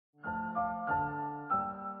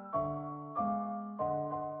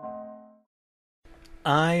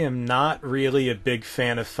I am not really a big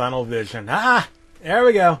fan of funnel vision. Ah, there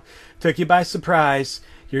we go. Took you by surprise.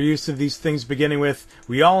 You're used to these things beginning with,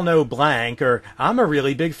 we all know blank, or I'm a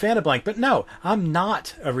really big fan of blank. But no, I'm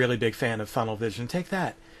not a really big fan of funnel vision. Take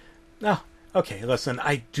that. No. Okay, listen,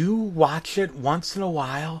 I do watch it once in a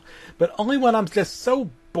while, but only when I'm just so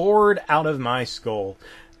bored out of my skull.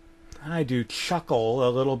 I do chuckle a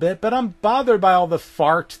little bit, but I'm bothered by all the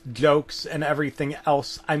fart jokes and everything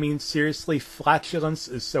else. I mean, seriously, flatulence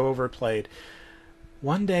is so overplayed.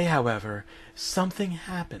 One day, however, something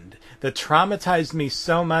happened that traumatized me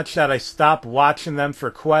so much that I stopped watching them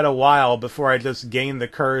for quite a while before I just gained the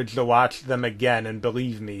courage to watch them again, and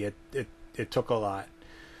believe me, it took a lot.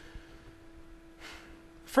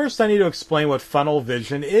 First, I need to explain what funnel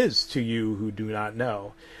vision is to you who do not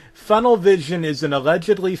know. Funnel Vision is an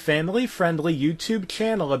allegedly family-friendly YouTube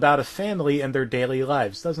channel about a family and their daily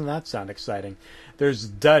lives. Doesn't that sound exciting? There's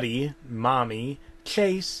Duddy, Mommy,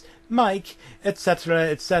 Chase, Mike, etc.,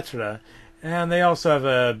 etc. And they also have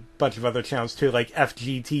a bunch of other channels too, like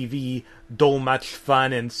FGTV, Dole Much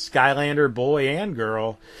Fun, and Skylander Boy and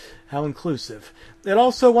Girl. How inclusive. It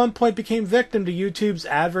also at one point became victim to YouTube's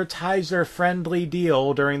advertiser-friendly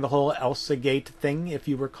deal during the whole Elsa Gate thing, if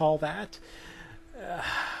you recall that.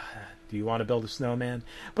 Do you want to build a snowman?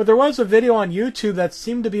 But there was a video on YouTube that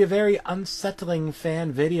seemed to be a very unsettling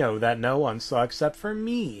fan video that no one saw except for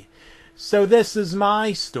me. So this is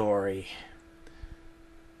my story.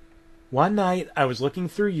 One night, I was looking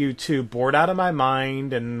through YouTube, bored out of my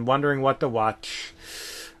mind, and wondering what to watch.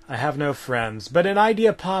 I have no friends, but an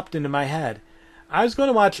idea popped into my head. I was going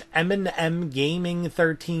to watch M&M Gaming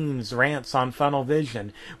 13's rants on Funnel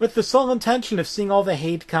Vision, with the sole intention of seeing all the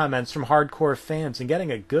hate comments from hardcore fans and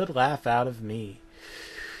getting a good laugh out of me.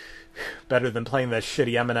 Better than playing that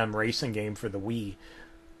shitty M&M racing game for the Wii.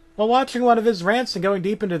 While watching one of his rants and going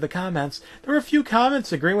deep into the comments, there were a few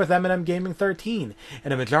comments agreeing with M&M Gaming 13,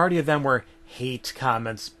 and a majority of them were hate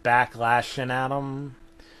comments backlashing at him.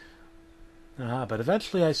 But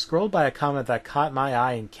eventually I scrolled by a comment that caught my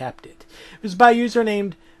eye and kept it. It was by a user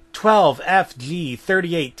named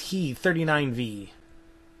 12FG38T39V.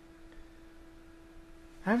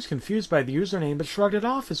 I was confused by the username, but shrugged it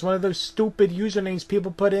off as one of those stupid usernames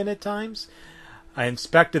people put in at times. I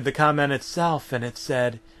inspected the comment itself, and it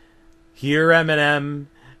said, "Here, Eminem,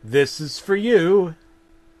 this is for you."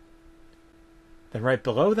 Then right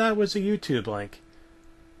below that was a YouTube link.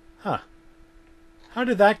 Huh. How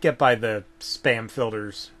did that get by the spam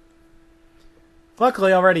filters?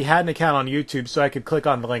 Luckily, I already had an account on YouTube, so I could click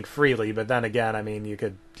on the link freely, but then again, I mean, you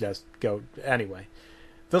could just go anyway.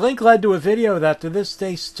 The link led to a video that to this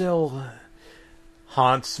day still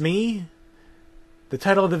haunts me. The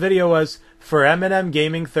title of the video was, "For M&M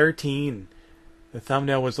Gaming 13. The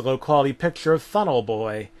thumbnail was a low-quality picture of Funnel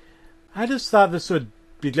Boy. I just thought this would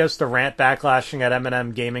be just a rant backlashing at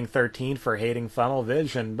M&M Gaming 13 for hating Funnel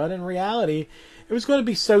Vision, but in reality, it was going to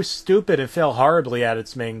be so stupid and fail horribly at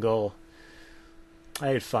its main goal. I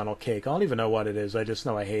hate funnel cake. I don't even know what it is. I just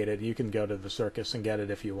know I hate it. You can go to the circus and get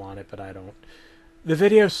it if you want it, but I don't. The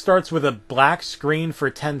video starts with a black screen for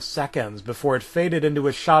 10 seconds before it faded into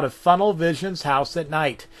a shot of Funnel Vision's house at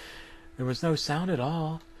night. There was no sound at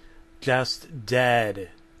all. Just dead.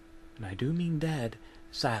 And I do mean dead.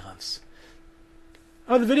 Silence.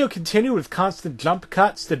 The video continued with constant jump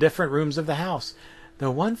cuts to different rooms of the house.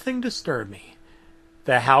 Though one thing disturbed me.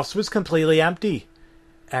 The house was completely empty.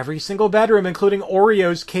 Every single bedroom, including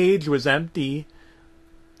Oreo's cage, was empty.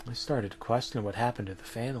 I started to question what happened to the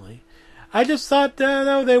family. I just thought,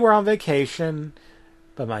 they were on vacation.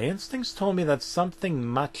 But my instincts told me that something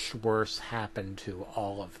much worse happened to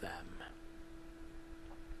all of them.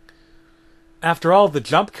 After all, the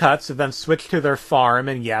jump cuts have then switched to their farm,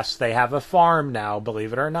 and yes, they have a farm now,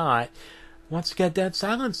 believe it or not. Once again, dead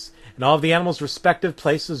silence, and all of the animals' respective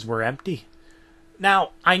places were empty.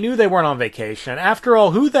 Now, I knew they weren't on vacation. After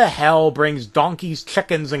all, who the hell brings donkeys,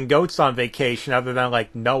 chickens, and goats on vacation other than,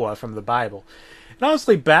 like, Noah from the Bible? It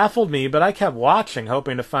honestly baffled me, but I kept watching,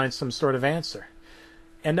 hoping to find some sort of answer.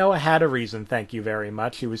 And Noah had a reason, thank you very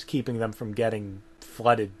much. He was keeping them from getting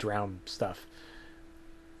flooded, drowned stuff.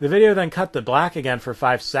 The video then cut to black again for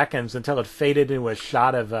 5 seconds until it faded into a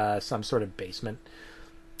shot of some sort of basement.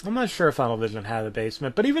 I'm not sure if Funnel Vision had a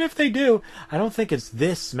basement, but even if they do, I don't think it's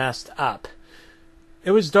this messed up. It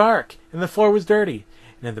was dark, and the floor was dirty,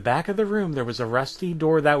 and in the back of the room there was a rusty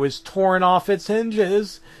door that was torn off its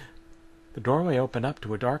hinges. The doorway opened up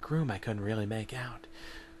to a dark room I couldn't really make out.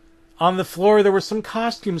 On the floor there were some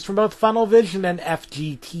costumes from both Funnel Vision and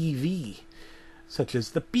FGTV, such as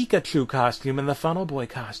the Pikachu costume and the Funnel Boy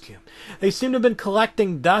costume. They seemed to have been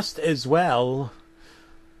collecting dust as well.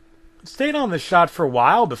 It stayed on the shot for a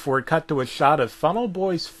while before it cut to a shot of Funnel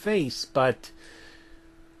Boy's face, but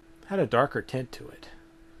had a darker tint to it.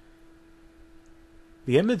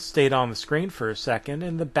 The image stayed on the screen for a second,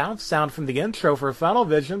 and the bounce sound from the intro for Funnel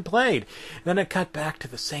Vision played. Then it cut back to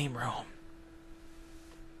the same room.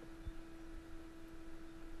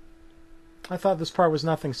 I thought this part was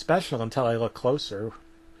nothing special until I looked closer.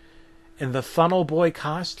 In the Funnel Boy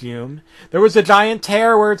costume, there was a giant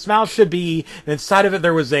tear where its mouth should be. Inside of it,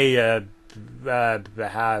 there was a it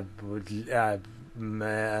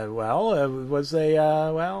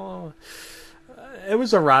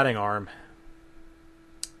was a rotting arm.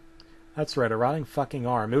 That's right, a rotting fucking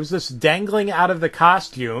arm. It was just dangling out of the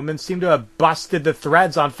costume and seemed to have busted the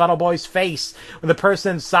threads on Funnel Boy's face when the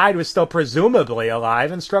person inside was still presumably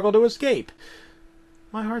alive and struggled to escape.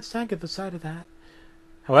 My heart sank at the sight of that.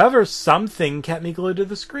 However, something kept me glued to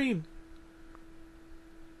the screen.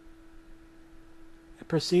 It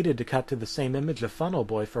proceeded to cut to the same image of Funnel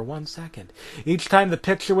Boy for 1 second. Each time the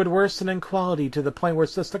picture would worsen in quality to the point where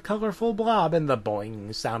it's just a colorful blob, and the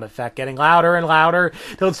boing sound effect getting louder and louder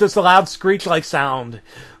till it's just a loud screech-like sound.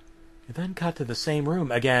 It then cut to the same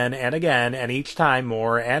room again, and each time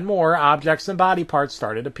more and more objects and body parts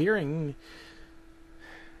started appearing.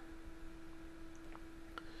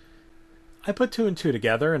 I put 2 and 2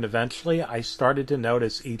 together, and eventually I started to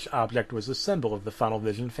notice each object was a symbol of the Funnel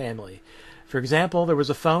Vision family. For example, there was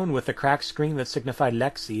a phone with a cracked screen that signified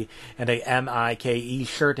Lexi, and a M-I-K-E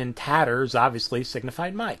shirt in tatters obviously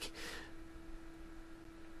signified Mike.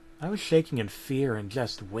 I was shaking in fear and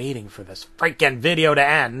just waiting for this freaking video to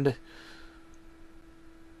end.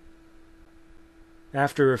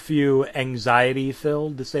 After a few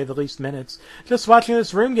anxiety-filled, to say the least, minutes, just watching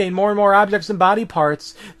this room gain more and more objects and body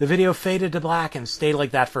parts, the video faded to black and stayed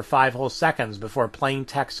like that for 5 whole seconds before plain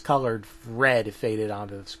text-colored red faded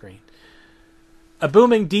onto the screen. A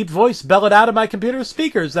booming, deep voice bellowed out of my computer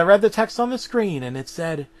speakers that read the text on the screen, and it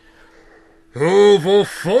said, "Have a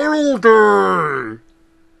funnel day!"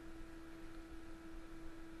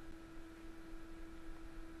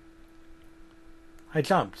 I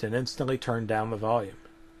jumped and instantly turned down the volume.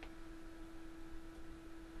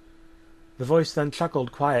 The voice then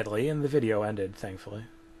chuckled quietly, and the video ended, thankfully.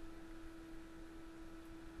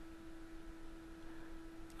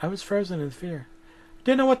 I was frozen in fear.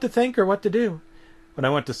 Didn't know what to think or what to do. When I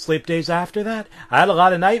went to sleep days after that, I had a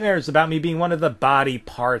lot of nightmares about me being one of the body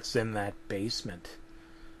parts in that basement.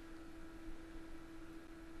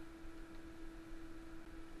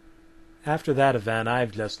 After that event,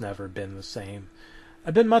 I've just never been the same.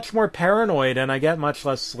 I've been much more paranoid, and I get much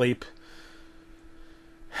less sleep.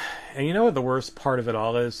 And you know what the worst part of it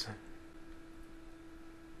all is?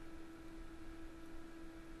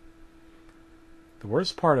 The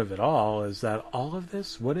worst part of it all is that all of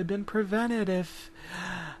this would have been prevented if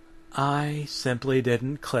I simply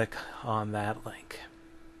didn't click on that link.